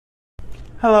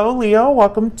Hello, Leo.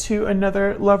 Welcome to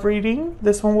another love reading.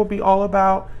 This one will be all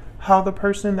about how the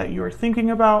person that you are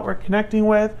thinking about or connecting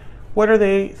with, what are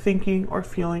they thinking or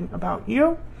feeling about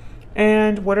you,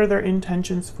 and what are their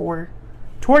intentions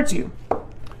towards you.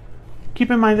 Keep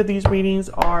in mind that these readings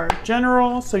are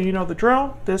general, so you know the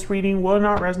drill. This reading will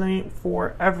not resonate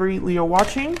for every Leo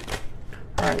watching.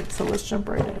 All right, so let's jump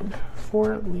right in.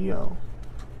 For Leo,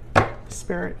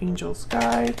 spirit, angels,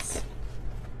 guides.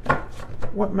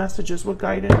 What messages, what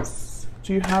guidance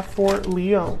do you have for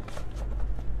Leo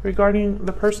regarding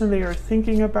the person they are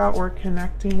thinking about or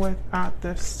connecting with at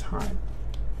this time?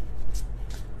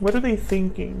 What are they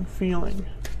thinking, feeling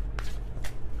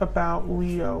about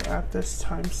Leo at this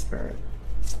time, Spirit?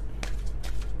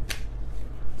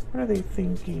 What are they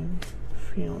thinking,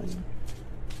 feeling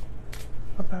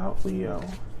about Leo?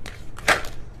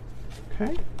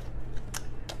 Okay.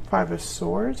 Five of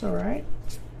Swords, all right.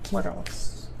 What else?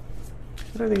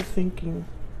 What are they thinking?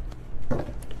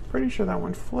 Pretty sure that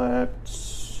one flipped.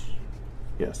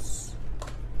 Yes.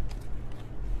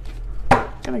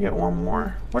 Gonna get one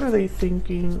more. What are they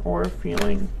thinking or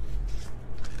feeling?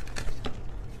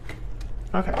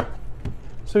 Okay.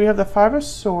 So we have the Five of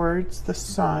Swords, the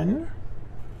Sun,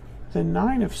 the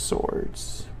Nine of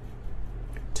Swords,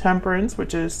 Temperance,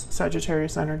 which is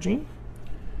Sagittarius energy,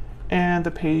 and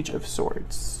the Page of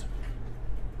Swords.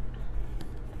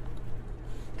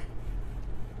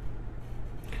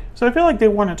 So I feel like they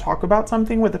want to talk about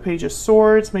something with the Page of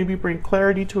Swords, maybe bring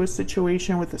clarity to a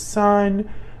situation with the Sun,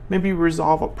 maybe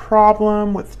resolve a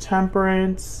problem with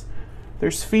Temperance.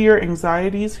 There's fear,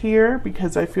 anxieties here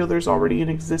because I feel there's already an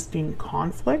existing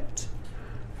conflict.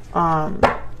 So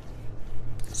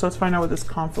let's find out what this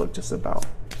conflict is about.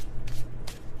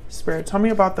 Spirit, tell me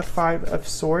about the Five of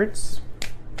Swords.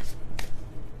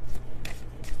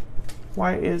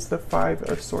 Why is the Five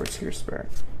of Swords here, Spirit?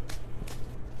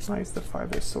 Why is the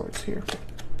Five of Swords here?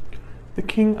 The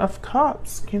King of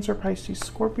Cups, Cancer, Pisces,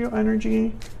 Scorpio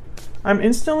energy. I'm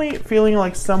instantly feeling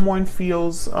like someone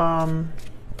feels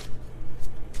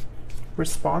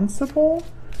responsible.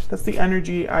 That's the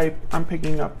energy I'm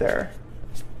picking up there.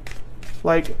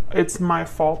 Like it's my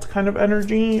fault kind of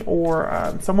energy,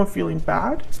 or someone feeling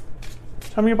bad.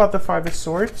 Tell me about the Five of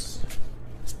Swords.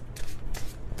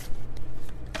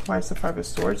 Why is the Five of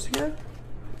Swords here?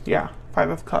 Yeah. Five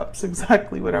of Cups,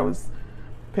 exactly what I was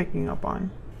picking up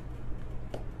on.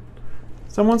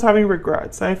 Someone's having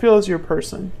regrets. I feel is your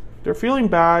person. They're feeling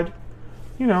bad,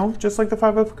 you know, just like the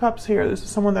Five of Cups here. This is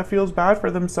someone that feels bad for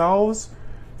themselves,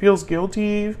 feels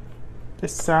guilty,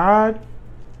 is sad.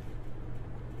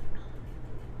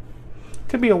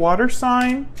 Could be a water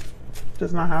sign,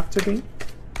 does not have to be.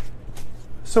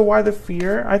 So why the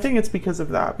fear? I think it's because of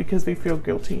that, because they feel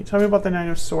guilty. Tell me about the Nine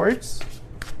of Swords.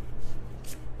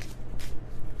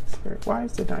 Why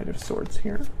is the Knight of Swords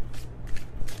here?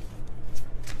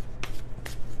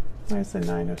 Why is the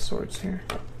Nine of Swords here?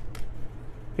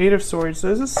 Eight of Swords.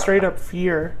 This is straight up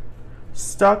fear.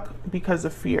 Stuck because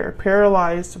of fear.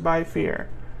 Paralyzed by fear.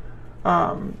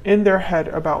 In their head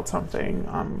about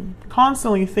something.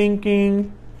 Constantly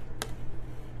thinking.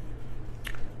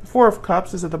 The Four of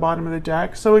Cups is at the bottom of the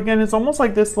deck. So again, it's almost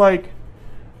like this like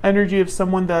energy of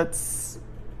someone that's,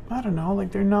 I don't know,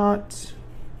 like they're not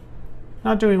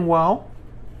doing well,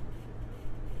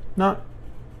 not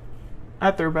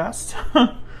at their best.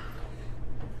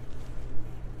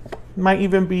 Might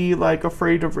even be like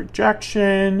afraid of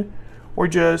rejection or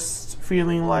just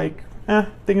feeling like,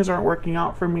 things aren't working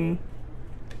out for me.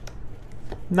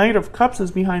 Knight of Cups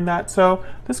is behind that. So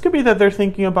this could be that they're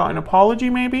thinking about an apology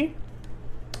maybe,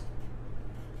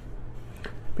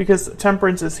 because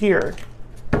Temperance is here.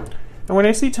 And when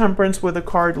I see Temperance with a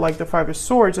card like the Five of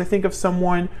Swords, I think of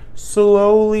someone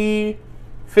slowly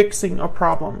fixing a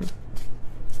problem.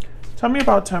 Tell me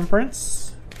about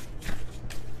Temperance.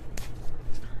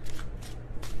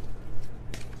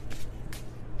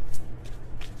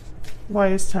 Why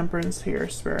is Temperance here,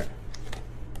 Spirit?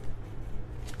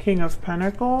 King of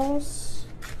Pentacles.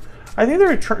 I think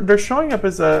they're showing up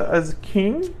as a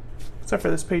king, except for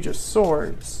this Page of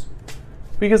Swords.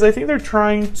 Because I think they're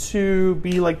trying to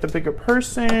be like the bigger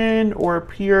person or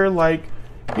appear like,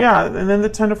 yeah, and then the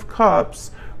Ten of Cups.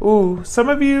 Ooh, some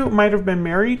of you might have been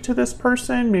married to this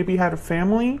person, maybe had a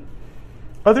family.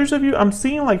 Others of you, I'm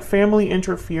seeing like family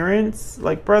interference,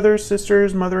 like brothers,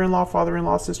 sisters, mother-in-law,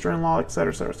 father-in-law, sister-in-law,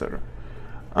 etc., etc.,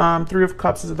 etc. Three of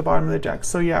Cups is at the bottom of the deck.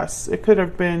 So yes, it could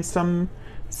have been something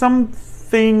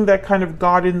that kind of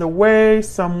got in the way,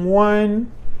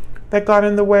 someone that got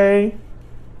in the way.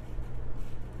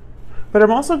 But I'm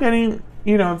also getting,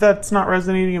 you know, if that's not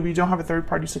resonating, if you don't have a third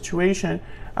party situation,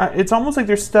 it's almost like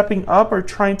they're stepping up or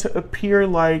trying to appear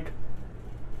like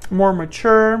more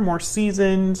mature, more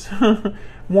seasoned,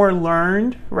 more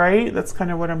learned, right? That's kind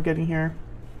of what I'm getting here.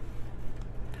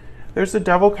 There's the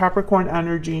Devil, Capricorn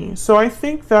energy. So I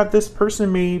think that this person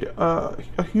made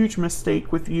a huge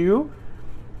mistake with you.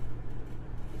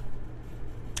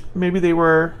 Maybe they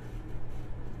were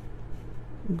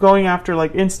going after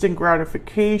like instant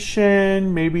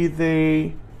gratification. Maybe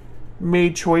they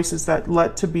made choices that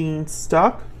led to being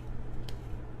stuck.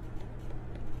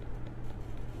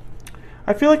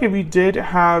 I feel like if you did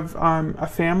have a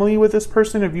family with this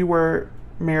person, if you were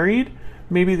married,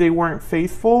 maybe they weren't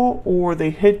faithful or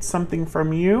they hid something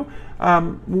from you.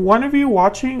 One of you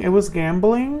watching, it was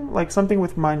gambling, like something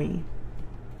with money.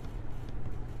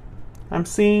 I'm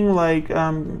seeing like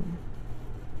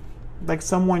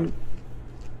someone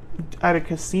at a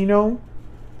casino,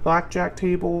 blackjack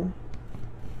table,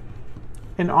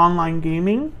 and online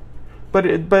gaming, but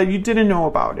you didn't know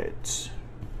about it.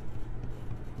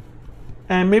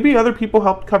 And maybe other people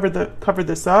helped cover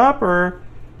this up, or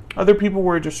other people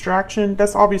were a distraction.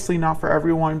 That's obviously not for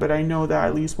everyone, but I know that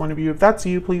at least one of you. If that's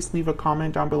you, please leave a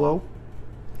comment down below.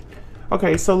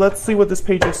 Okay, so let's see what this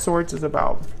Page of Swords is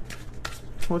about.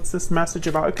 What's this message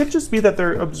about? It could just be that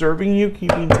they're observing you,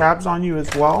 keeping tabs on you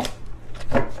as well.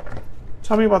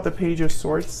 Tell me about the Page of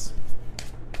Swords.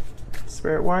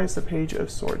 Spirit, why is the Page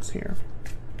of Swords here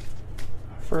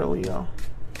for Leo?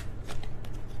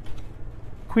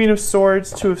 Queen of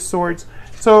Swords, Two of Swords.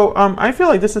 So I feel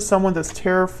like this is someone that's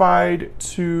terrified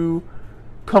to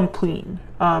come clean.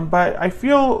 But I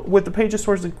feel with the Page of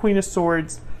Swords and Queen of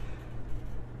Swords,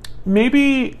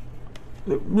 maybe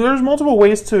there's multiple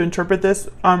ways to interpret this.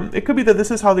 It could be that this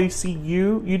is how they see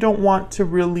you. You don't want to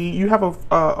really, you have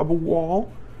a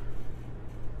wall.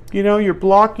 You know, you're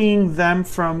blocking them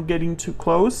from getting too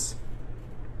close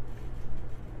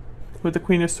with the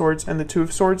Queen of Swords and the Two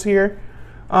of Swords here.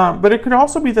 But it could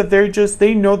also be that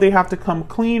they know they have to come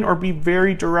clean or be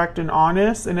very direct and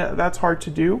honest, and that's hard to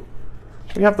do.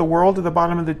 We have the World at the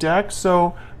bottom of the deck,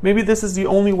 so maybe this is the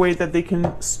only way that they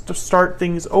can start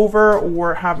things over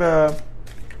or have a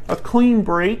clean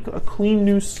break, a clean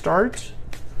new start.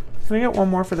 Can I get one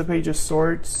more for the Page of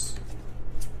Swords?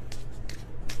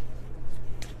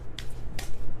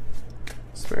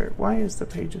 Spirit, why is the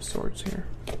Page of Swords here?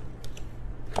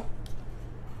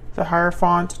 The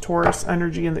Hierophant, Taurus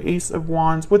energy, and the Ace of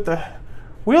Wands with the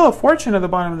Wheel of Fortune at the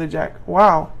bottom of the deck.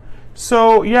 Wow.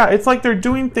 So yeah, it's like they're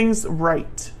doing things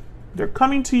right. They're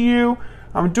coming to you.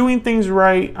 I'm doing things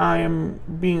right. I am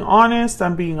being honest.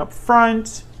 I'm being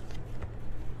upfront.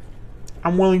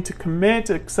 I'm willing to commit,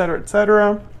 etc.,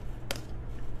 etc.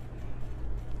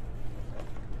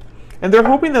 And they're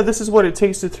hoping that this is what it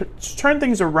takes to turn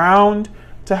things around,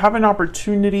 to have an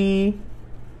opportunity.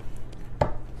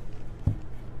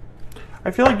 I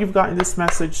feel like you've gotten this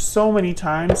message so many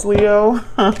times, Leo.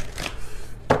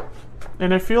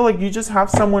 And I feel like you just have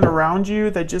someone around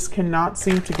you that just cannot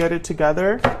seem to get it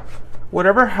together.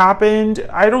 Whatever happened,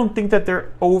 I don't think that they're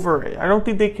over it. I don't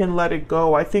think they can let it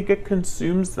go. I think it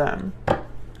consumes them.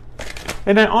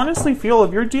 And I honestly feel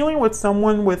if you're dealing with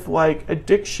someone with like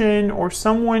addiction, or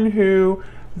someone who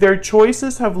their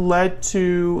choices have led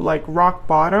to like rock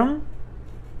bottom,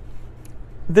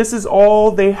 this is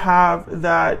all they have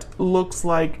that looks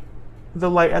like the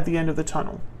light at the end of the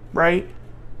tunnel, right?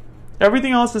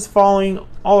 Everything else is falling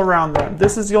all around them.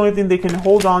 This is the only thing they can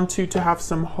hold on to have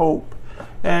some hope.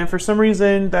 And for some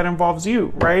reason, that involves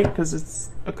you, right? Because it's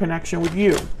a connection with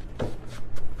you.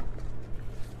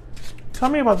 Tell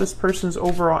me about this person's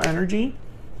overall energy.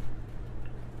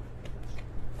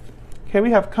 Okay,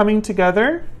 we have coming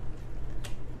together,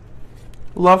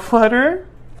 love letter,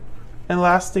 and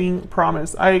lasting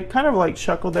promise. I kind of like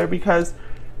chuckled there because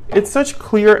it's such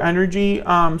clear energy.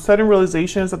 Sudden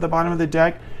realizations at the bottom of the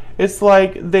deck. It's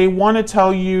like they want to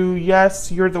tell you,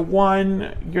 yes, you're the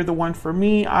one for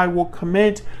me. I will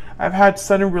commit. I've had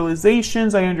sudden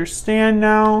realizations. I understand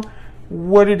now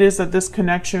what it is that this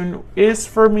connection is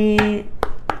for me.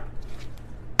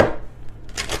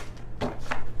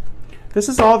 This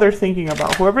is all they're thinking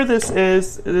about. Whoever this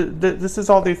is, this is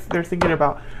all they're thinking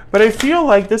about. But I feel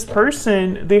like this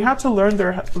person, they had to learn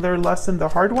their lesson the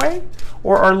hard way,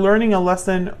 or are learning a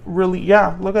lesson really,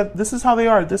 yeah, look at, this is how they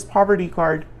are, this poverty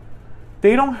card.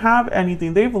 They don't have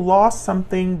anything. They've lost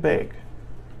something big.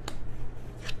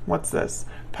 What's this?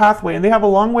 Pathway, and they have a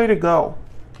long way to go.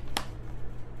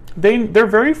 They're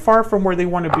very far from where they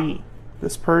want to be,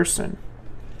 this person.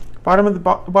 Bottom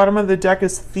of the deck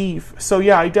is Thief. So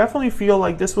yeah, I definitely feel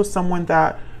like this was someone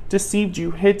that deceived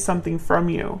you, hid something from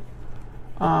you.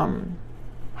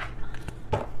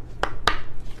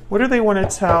 What do they want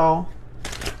to tell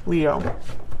Leo?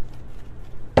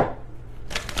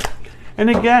 And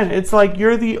again, it's like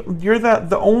you're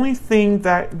the only thing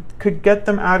that could get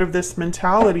them out of this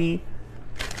mentality,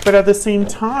 but at the same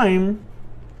time,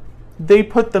 they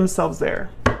put themselves there.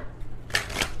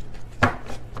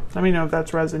 Let me know if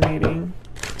that's resonating.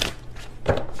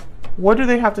 What do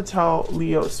they have to tell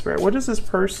Leo, Spirit? What does this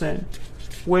person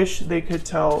wish they could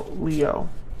tell Leo?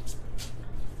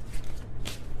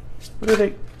 What are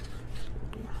they?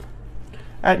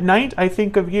 At night, I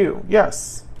think of you.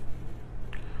 Yes.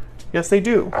 Yes, they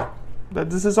do.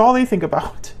 This is all they think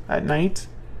about at night.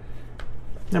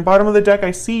 And bottom of the deck,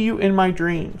 I see you in my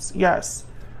dreams. Yes.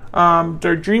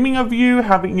 They're dreaming of you,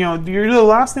 having, you know, you're the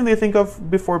last thing they think of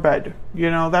before bed.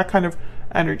 You know, that kind of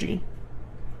energy.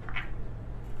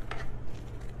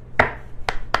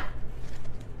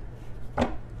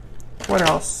 What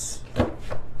else?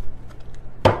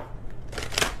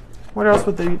 What else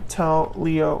would they tell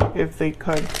Leo if they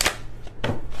could?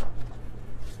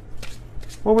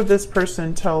 What would this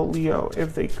person tell Leo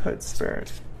if they could,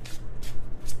 Spirit?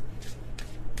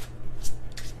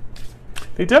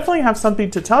 They definitely have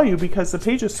something to tell you because the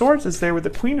Page of Swords is there with the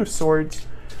Queen of Swords.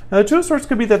 Now, the Two of Swords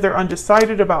could be that they're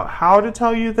undecided about how to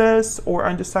tell you this, or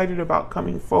undecided about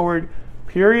coming forward,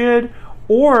 period.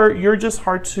 Or you're just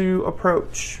hard to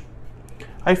approach.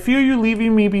 I feel you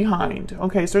leaving me behind.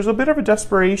 Okay, so there's a bit of a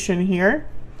desperation here,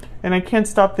 and I can't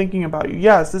stop thinking about you.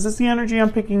 Yes, this is the energy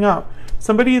I'm picking up.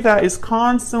 Somebody that is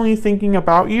constantly thinking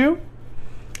about you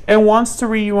and wants to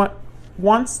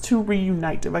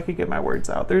reunite, if I could get my words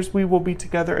out. There's we will be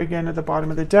together again at the bottom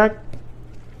of the deck.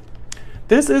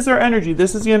 This is their energy.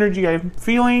 This is the energy I'm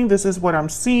feeling. This is what I'm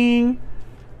seeing.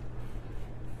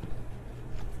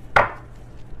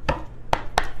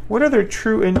 What are their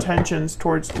true intentions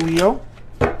towards Leo?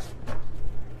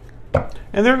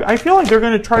 And I feel like they're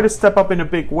going to try to step up in a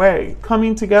big way.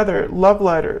 Coming together, love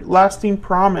letter, lasting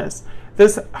promise.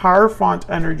 This Hierophant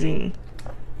energy.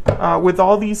 With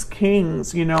all these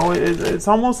kings, you know, it's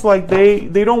almost like they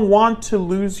don't want to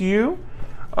lose you,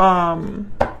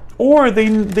 or they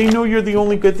know you're the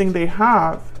only good thing they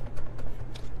have.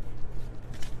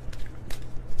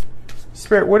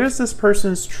 Spirit, what is this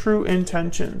person's true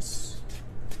intentions?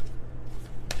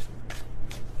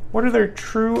 What are their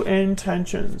true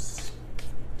intentions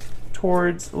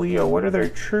towards Leo? What are their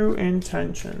true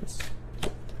intentions?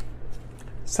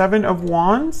 Seven of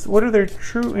Wands. What are their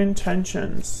true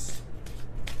intentions?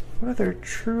 What are their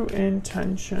true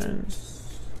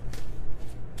intentions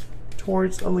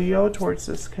towards Leo, towards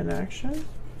this connection?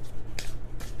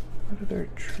 What are their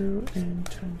true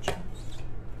intentions?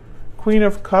 Queen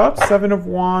of Cups, Seven of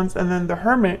Wands, and then the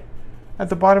Hermit at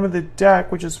the bottom of the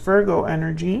deck, which is Virgo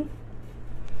energy.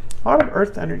 A lot of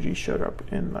earth energy showed up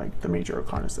in like the major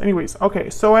arcana. Anyways,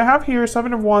 okay, so I have here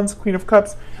Seven of Wands, Queen of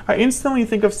Cups. I instantly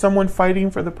think of someone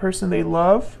fighting for the person they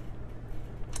love.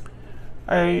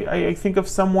 I think of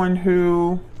someone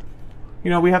who,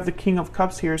 you know, we have the King of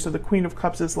Cups here, so the Queen of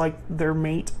Cups is like their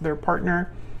mate, their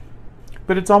partner.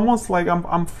 But it's almost like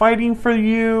I'm fighting for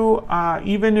you,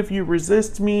 even if you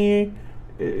resist me.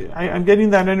 I'm getting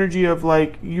that energy of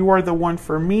like, you are the one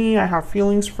for me, I have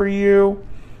feelings for you.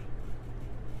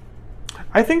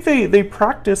 I think they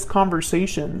practice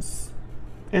conversations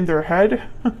in their head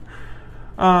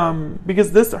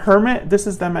because this Hermit, this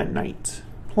is them at night,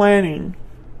 planning,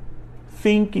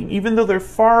 thinking, even though they're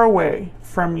far away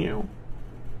from you.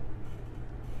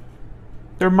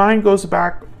 Their mind goes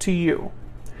back to you.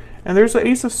 And there's the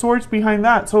Ace of Swords behind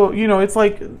that. So, you know, it's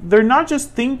like they're not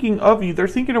just thinking of you, they're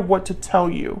thinking of what to tell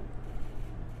you.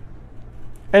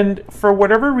 And for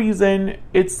whatever reason,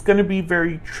 it's going to be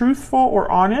very truthful or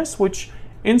honest, which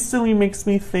instantly makes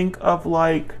me think of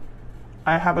like,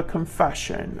 I have a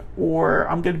confession, or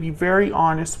I'm going to be very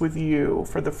honest with you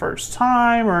for the first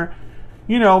time, or,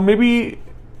 you know, maybe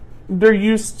they're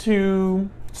used to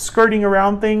skirting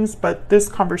around things, but this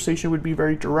conversation would be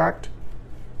very direct.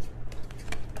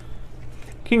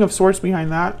 King of Swords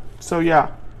behind that. So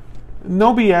yeah,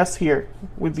 no BS here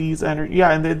with these energy.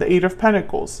 Yeah, and the Eight of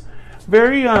Pentacles.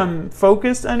 Very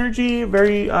focused energy,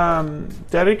 very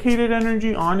dedicated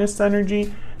energy, honest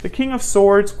energy. The King of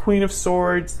Swords, Queen of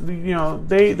Swords, you know,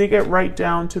 they get right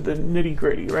down to the nitty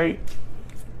gritty, right?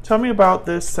 Tell me about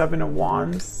this Seven of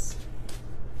Wands.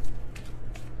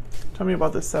 Tell me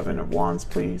about the Seven of Wands,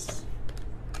 please.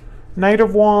 Knight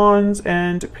of Wands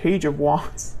and Page of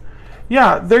Wands.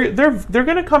 Yeah, they're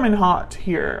gonna come in hot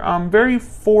here. Very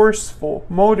forceful,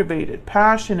 motivated,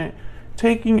 passionate,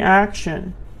 taking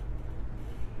action.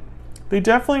 They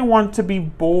definitely want to be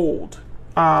bold.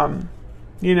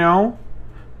 You know,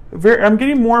 I'm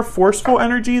getting more forceful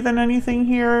energy than anything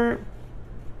here.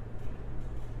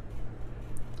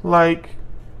 Like,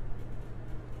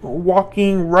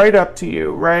 walking right up to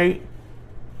you, right?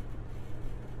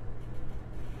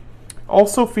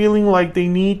 Also feeling like they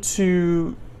need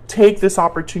to take this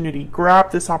opportunity,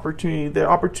 grab this opportunity. The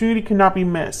opportunity cannot be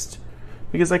missed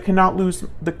because I cannot lose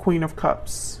the Queen of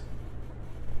Cups.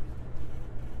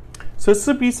 So this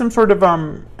would be some sort of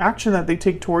action that they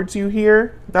take towards you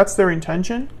here. That's their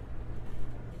intention.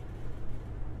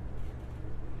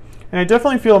 And I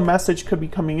definitely feel a message could be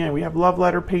coming in. We have love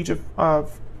letter, Page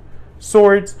of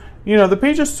Swords. You know, the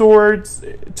Page of Swords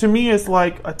to me is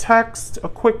like a text, a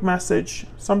quick message,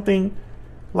 something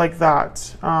like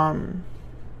that. And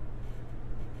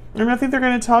I think they're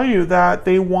going to tell you that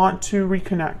they want to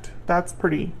reconnect. That's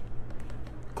pretty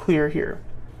clear here.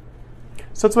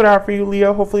 So that's what I have for you,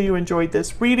 Leo. Hopefully you enjoyed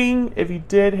this reading. If you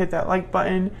did, hit that like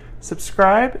button,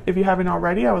 subscribe. If you haven't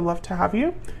already, I would love to have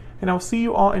you. And I will see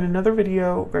you all in another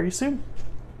video very soon.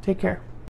 Take care.